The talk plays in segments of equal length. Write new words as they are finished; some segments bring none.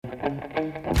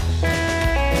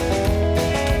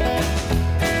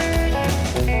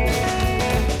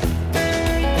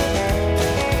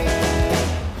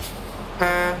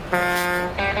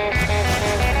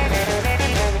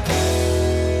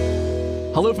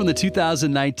Hello from the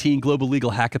 2019 Global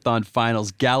Legal Hackathon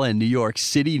Finals Gala in New York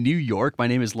City, New York. My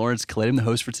name is Lawrence Kaleda. I'm the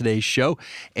host for today's show,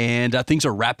 and things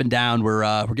are wrapping down.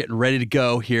 We're getting ready to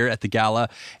go here at the Gala,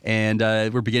 and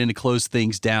we're beginning to close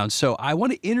things down. So I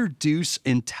want to introduce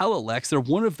Intellalex. They're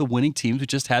one of the winning teams. We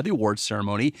just had the awards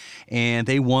ceremony, and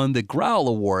they won the Growl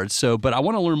Award. But I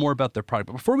want to learn more about their product.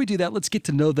 But before we do that, let's get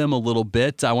to know them a little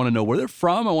bit. I want to know where they're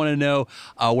from. I want to know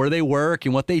where they work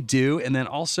and what they do, and then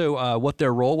also what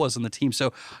their role was on the team.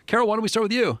 So, Karol, why don't we start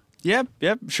with you? Yep,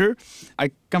 sure.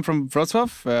 I come from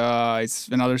Wrocław. It's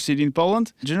another city in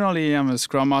Poland. Generally, I'm a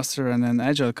Scrum Master and an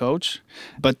Agile coach.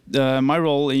 But my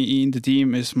role in the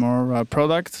team is more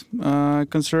product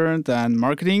concerned and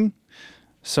marketing.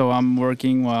 So I'm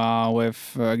working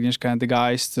with Agnieszka and the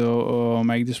guys to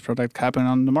make this product happen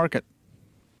on the market.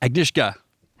 Agnieszka.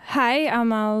 Hi,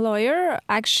 I'm a lawyer,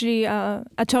 actually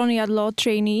attorney at law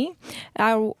trainee.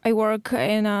 I work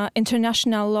in an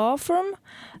international law firm,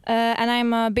 and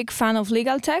I'm a big fan of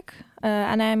legal tech,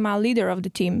 and I'm a leader of the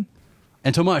team.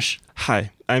 And Tomasz. Hi,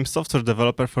 I'm software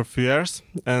developer for a few years,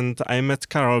 and I met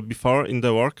Karol before in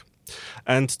the work,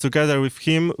 and together with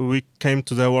him, we came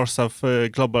to the Warsaw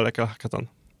Global Legal Hackathon.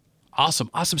 Awesome.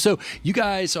 So you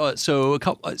guys, you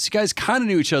guys kind of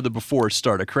knew each other before it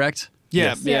started, correct?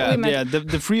 Yeah.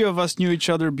 The three of us knew each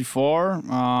other before.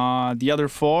 The other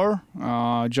four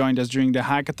joined us during the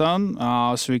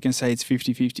hackathon, so we can say it's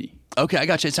 50-50. Okay, I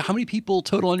got you. So how many people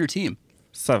total on your team?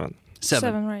 Seven,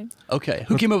 right. Okay.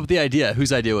 Who came up with the idea?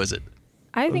 Whose idea was it?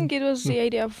 I think it was the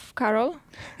idea of Karol.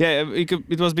 Yeah,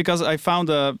 it was because I found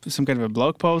some kind of a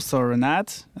blog post or an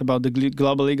ad about the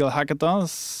Global Legal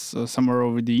Hackathons somewhere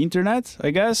over the internet,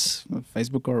 I guess,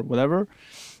 Facebook or whatever.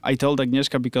 I told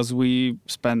Agnieszka because we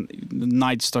spent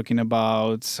nights talking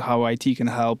about how IT can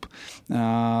help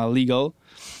legal.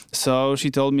 So she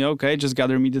told me, okay, just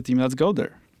gather me the team, let's go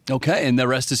there. Okay, and the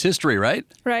rest is history, right?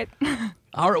 Right.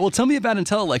 All right, well, tell me about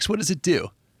Intellalex. What does it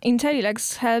do?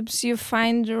 Intellalex helps you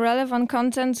find relevant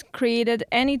content created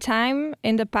anytime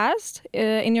in the past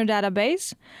in your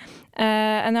database.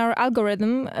 And our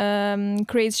algorithm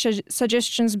creates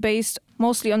suggestions based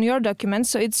mostly on your documents,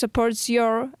 so it supports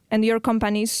your and your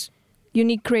company's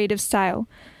unique creative style.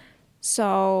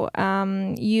 So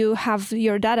you have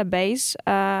your database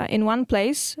in one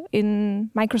place in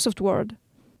Microsoft Word.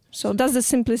 So that's the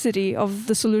simplicity of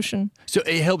the solution. So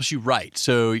it helps you write.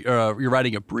 So you're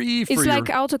writing a brief? It's like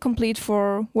autocomplete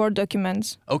for Word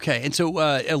documents. Okay, and so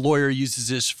a lawyer uses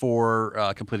this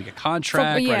for completing a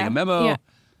contract, writing a memo? Yeah.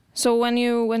 So when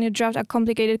you draft a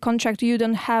complicated contract, you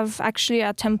don't have actually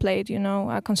a template,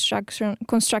 a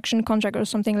construction contract or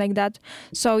something like that.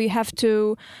 So you have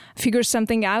to figure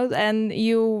something out, and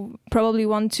you probably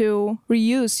want to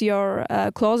reuse your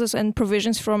clauses and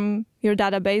provisions from your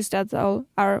database that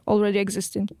are already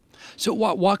existing. So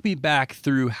walk me back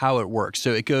through how it works.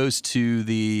 So it goes to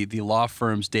the law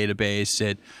firm's database,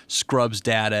 it scrubs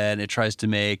data, and it tries to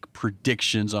make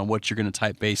predictions on what you're going to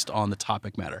type based on the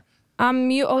topic matter.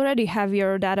 You already have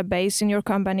your database in your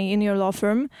company, in your law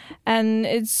firm, and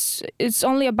it's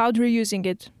only about reusing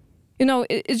it.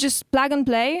 It's just plug and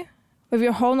play with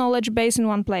your whole knowledge base in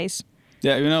one place.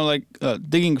 Yeah,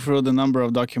 digging through the number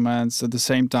of documents at the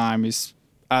same time is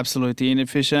absolutely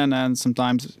inefficient and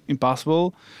sometimes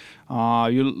impossible.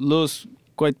 You lose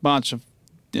quite much of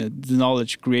the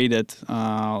knowledge created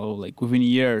within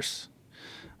years.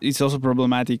 It's also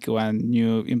problematic when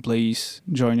new employees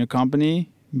join your company,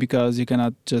 because you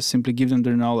cannot just simply give them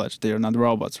their knowledge. They are not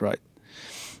robots, right?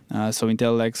 So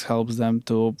Intellalex helps them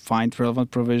to find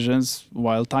relevant provisions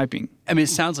while typing. I mean, it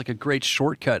sounds like a great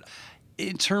shortcut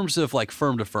in terms of like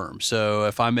firm to firm. So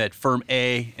if I'm at firm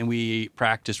A and we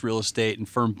practice real estate, and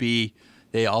firm B,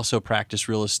 they also practice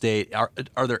real estate,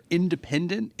 are there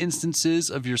independent instances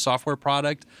of your software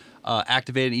product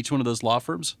activated in each one of those law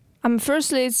firms?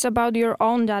 Firstly, it's about your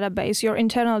own database, your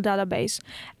internal database.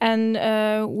 And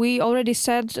we already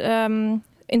said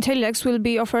Intellalex will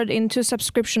be offered in 2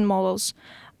 subscription models.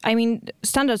 I mean,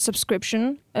 standard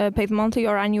subscription, paid monthly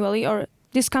or annually, or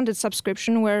discounted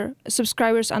subscription, where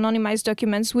subscribers' anonymized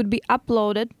documents would be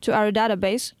uploaded to our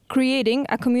database, creating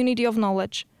a community of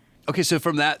knowledge. Okay, so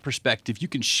from that perspective, you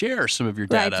can share some of your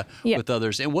data with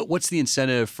others. And what's the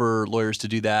incentive for lawyers to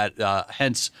do that,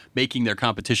 hence making their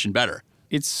competition better?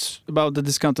 It's about the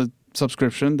discounted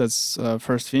subscription. That's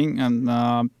first thing.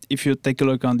 And if you take a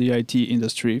look on the IT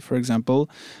industry, for example,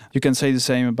 you can say the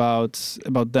same about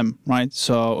them, right?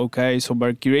 So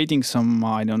by creating some,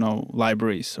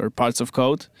 libraries or parts of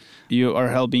code, you are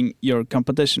helping your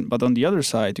competition. But on the other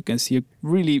side, you can see a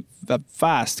really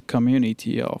vast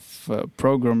community of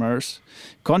programmers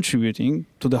contributing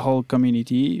to the whole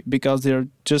community because they're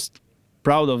just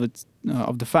proud of it,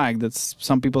 of the fact that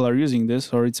some people are using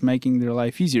this or it's making their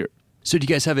life easier. So do you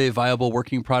guys have a viable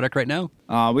working product right now?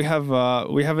 We have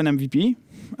an MVP,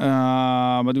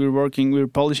 but we're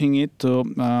polishing it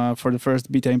for the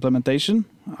first beta implementation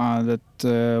that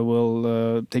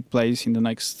will take place in the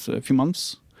next few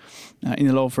months in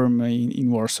a law firm in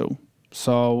Warsaw.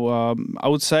 So I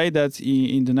would say that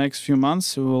in the next few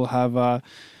months we will have a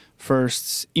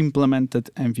first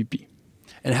implemented MVP.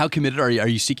 And how committed are you? Are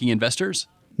you seeking investors?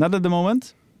 Not at the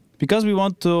moment, because we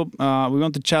want to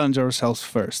challenge ourselves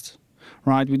first.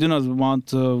 Right, we do not want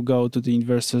to go to the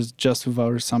investors just with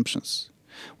our assumptions.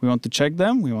 We want to check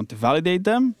them, we want to validate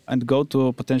them, and go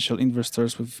to potential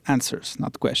investors with answers,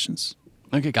 not questions.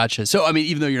 Okay, gotcha. So,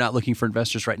 even though you're not looking for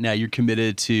investors right now, you're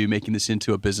committed to making this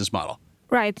into a business model.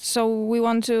 Right. So we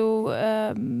want to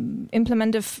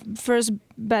implement the first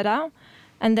beta,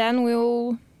 and then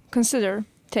we'll consider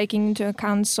taking into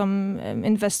account some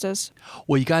investors.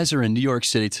 Well, you guys are in New York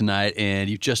City tonight, and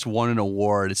you've just won an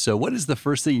award. So what is the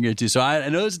first thing you're going to do? So I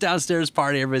know it's a downstairs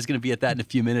party. Everybody's going to be at that in a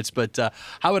few minutes. But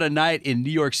how about a night in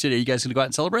New York City? Are you guys going to go out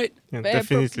and celebrate? Yeah,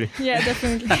 definitely.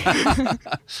 Definitely.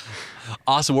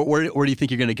 Awesome. Where do you think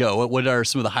you're going to go? What are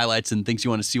some of the highlights and things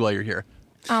you want to see while you're here?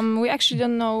 We actually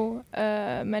don't know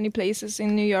many places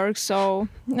in New York, so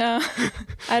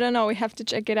I don't know. We have to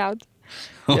check it out.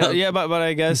 But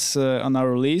I guess on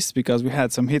our list, because we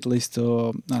had some hit list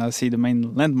to see the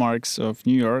main landmarks of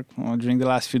New York during the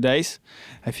last few days,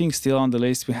 I think still on the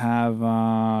list we have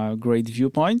great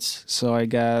viewpoints. So I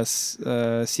guess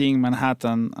seeing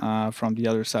Manhattan from the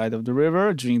other side of the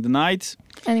river during the night.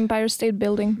 And Empire State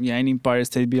Building. Yeah, and Empire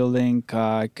State Building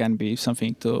can be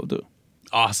something to do.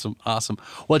 Awesome.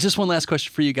 Well, just one last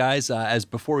question for you guys. As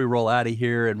before we roll out of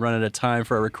here and run out of time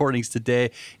for our recordings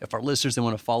today, if our listeners they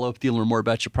want to follow up with you, learn more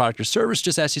about your product or service,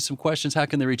 just ask you some questions, how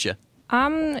can they reach you?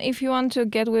 If you want to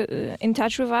get in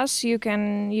touch with us, you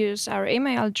can use our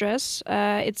email address.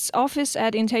 It's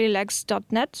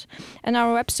office@intellilex.net, and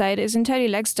our website is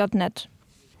intellilex.net.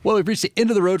 Well, we've reached the end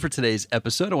of the road for today's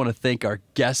episode. I want to thank our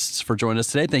guests for joining us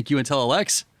today. Thank you,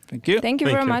 IntelliLex. Thank you. Thank you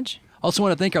very much. Also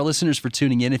want to thank our listeners for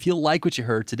tuning in. If you like what you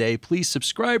heard today, please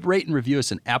subscribe, rate, and review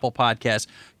us on Apple Podcasts,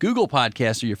 Google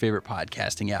Podcasts, or your favorite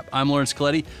podcasting app. I'm Lawrence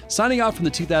Coletti, signing off from the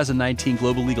 2019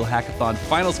 Global Legal Hackathon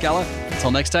Finals Gala.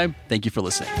 Until next time, thank you for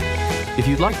listening. If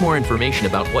you'd like more information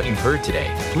about what you've heard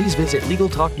today, please visit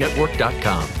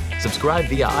LegalTalkNetwork.com. Subscribe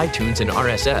via iTunes and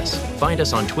RSS. Find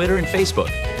us on Twitter and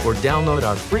Facebook, or download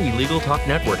our free Legal Talk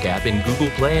Network app in Google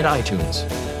Play and iTunes.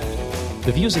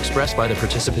 The views expressed by the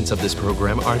participants of this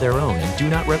program are their own and do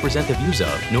not represent the views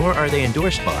of, nor are they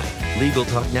endorsed by, Legal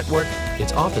Talk Network,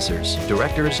 its officers,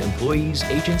 directors, employees,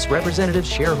 agents, representatives,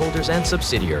 shareholders, and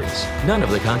subsidiaries. None of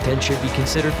the content should be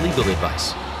considered legal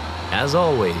advice. As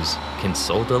always,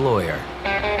 consult a lawyer.